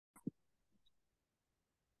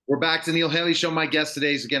We're back to Neil Haley Show. My guest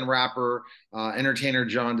today is again rapper, entertainer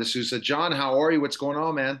John Sousa. John, how are you? What's going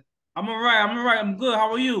on, man? I'm all right. I'm all right. I'm good.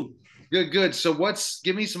 How are you? Good, good. So,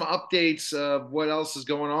 give me some updates of what else is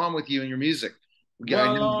going on with you and your music.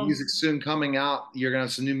 I know Well, music's soon coming out. You're gonna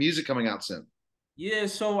have some new music coming out soon. yeah.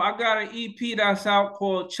 So I got an EP that's out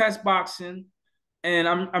called Chess Boxing, and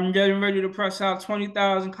I'm getting ready to press out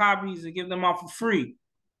 20,000 copies and give them out for free.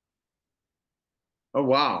 Oh,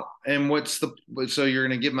 wow. And so you're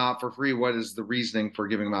gonna give them out for free. What is the reasoning for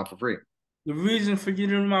giving them out for free? The reason for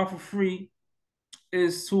giving them out for free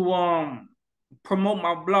is to promote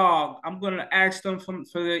my blog. I'm gonna ask them for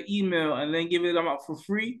their email and then give it them out for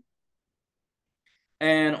free.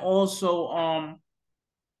 And also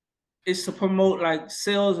it's to promote like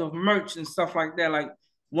sales of merch and stuff like that. Like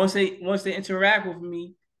once they interact with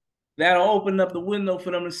me, that'll open up the window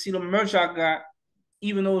for them to see the merch I got.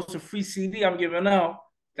 Even though it's a free CD I'm giving out,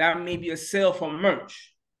 that may be a sale for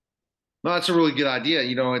merch. No, that's a really good idea.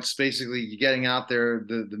 It's basically getting out there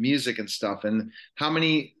the music and stuff. And how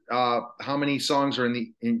many songs are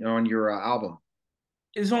on your album?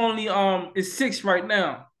 It's six right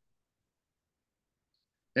now.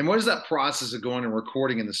 And what is that process of going and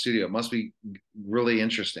recording in the studio? It must be really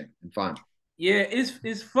interesting and fun. Yeah,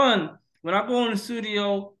 it's fun. When I go in the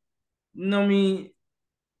studio, you know what I mean,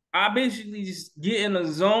 I basically just get in a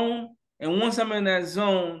zone, and once I'm in that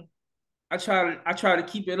zone, I try to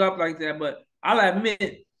keep it up like that. But I'll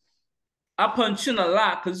admit I punch in a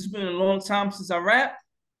lot because it's been a long time since I rap.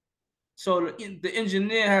 So the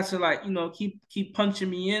engineer has to like keep punching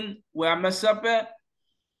me in where I mess up at.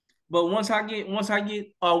 But once I get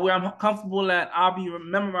where I'm comfortable at, I'll be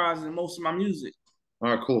memorizing most of my music.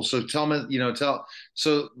 All right, cool. So tell me,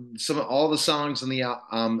 so some all the songs in the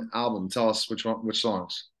album. Tell us which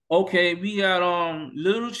songs. Okay, we got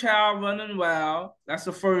Little Child Running Wild. That's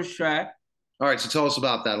the first track. All right, so tell us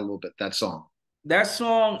about that a little bit. That song. That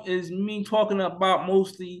song is me talking about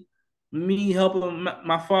mostly me helping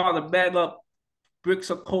my father bag up bricks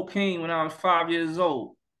of cocaine when I was 5 years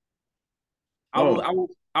old. I would Oh, I would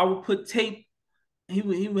I would put tape. He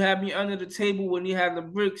would have me under the table when he had the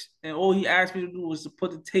bricks, and all he asked me to do was to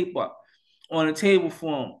put the tape up on the table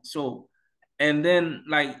for him. So, and then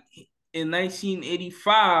like in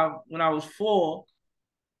 1985, when I was four,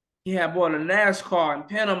 he had bought a NASCAR in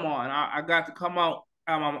Panama, and I got to come out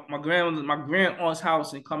at my grand aunt's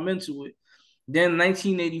house and come into it. Then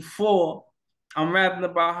 1984, I'm rapping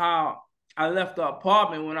about how I left the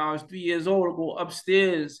apartment when I was 3 years old to go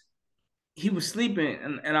upstairs. He was sleeping,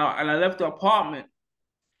 and I left the apartment,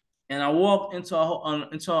 and I walked into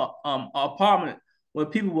a apartment where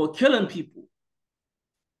people were killing people,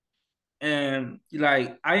 and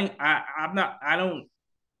like I'm not I don't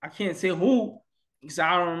I can't say who because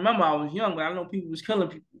I don't remember. I was young, but I know people was killing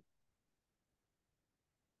people.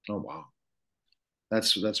 oh, wow.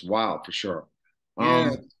 That's wild for sure.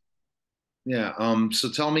 Yeah. Yeah. So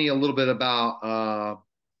tell me a little bit about.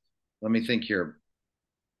 Let me think here.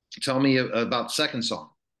 Tell me about the second song.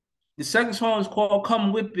 The second song is called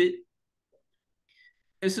 "Come Whip It."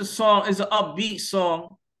 It's a song. It's an upbeat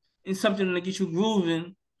song. It's something to get you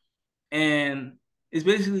grooving, and it's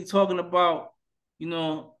basically talking about, you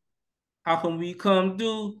know, how can we come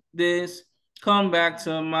do this? Come back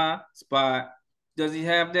to my spot. Does he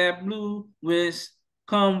have that blue wrist?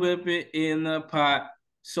 Come whip it in the pot.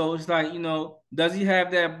 So it's like, does he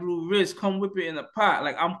have that blue wrist? Come whip it in the pot.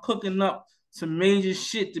 Like I'm cooking up some major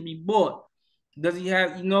shit to be bought. Does he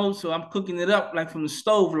have, so I'm cooking it up like from the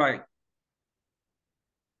stove, like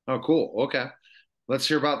Oh, cool. Okay. Let's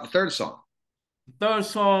hear about the third song. the third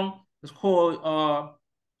song is called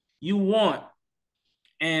You Want.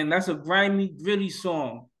 And that's a grimy, gritty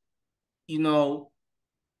song. You know,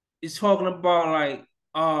 it's talking about like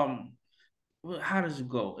how does it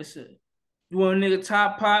go? It's a you want a nigga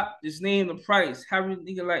top pop, just name the price. How you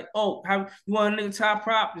nigga like, oh, how you want a nigga top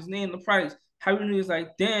pop, just name the price. How you niggas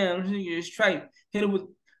like, damn, this nigga is tripe. Hit it with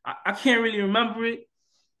I can't really remember it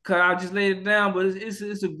because I just laid it down, but it's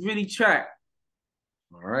a gritty track.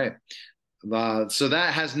 All right. So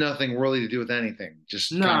that has nothing really to do with anything.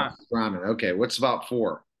 Just kind of Nah. rhyming. Okay. What's about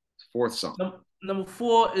four? Fourth song. Number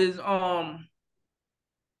four is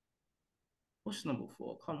what's number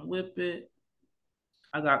four? Come whip it.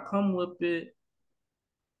 I got come whip it.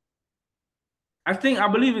 I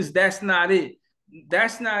believe it's That's Not It.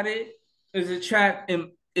 That's Not It is a track and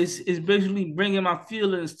is basically bringing my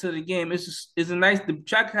feelings to the game. It's a nice the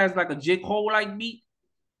track has like a J. Cole like beat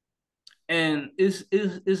and it's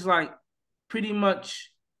like pretty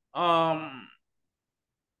much I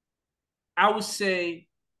would say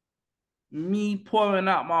me pouring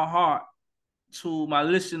out my heart to my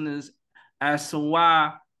listeners as to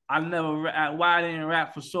why I never why I didn't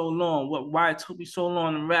rap for so long, why it took me so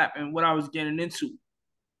long to rap, and what I was getting into.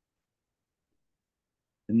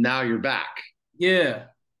 And now you're back. Yeah,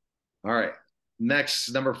 All right.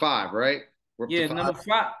 Next, number five, right? We're up to yeah. five. Number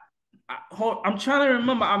five. I'm trying to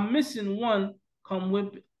remember. I'm missing one. Come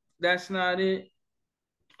with it. That's not it.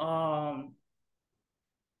 Um,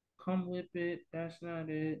 come with it. That's not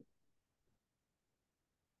it.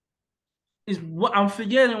 Is what I'm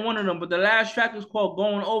forgetting one of them, but the last track is called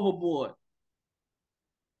 "Going Overboard,"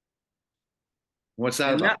 What's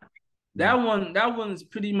that and about? that one's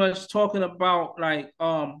pretty much talking about like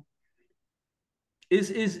is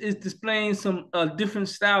displaying some different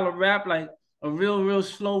style of rap, like a real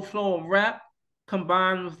slow flow of rap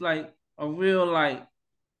combined with like a real like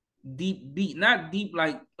deep beat, not deep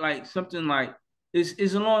like something like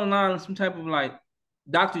it's along the line of some type of like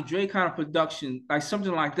Dr. Dre kind of production, like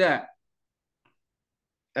something like that.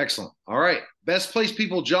 Excellent. All right. Best place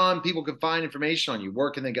people can find information on you.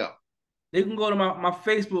 Where can they go? They can go to my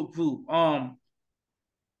Facebook group,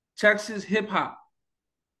 Texas Hip Hop.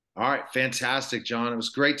 All right. Fantastic, John. It was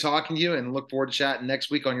great talking to you and look forward to chatting next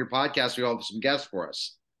week on your podcast. We all have some guests for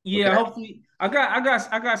us. Okay. Yeah, hopefully I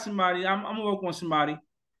got somebody. I'm gonna work on somebody.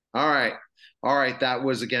 All right. All right. That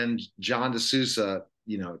was again John Sousa,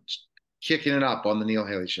 kicking it up on the Neil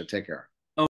Haley Show. Take care.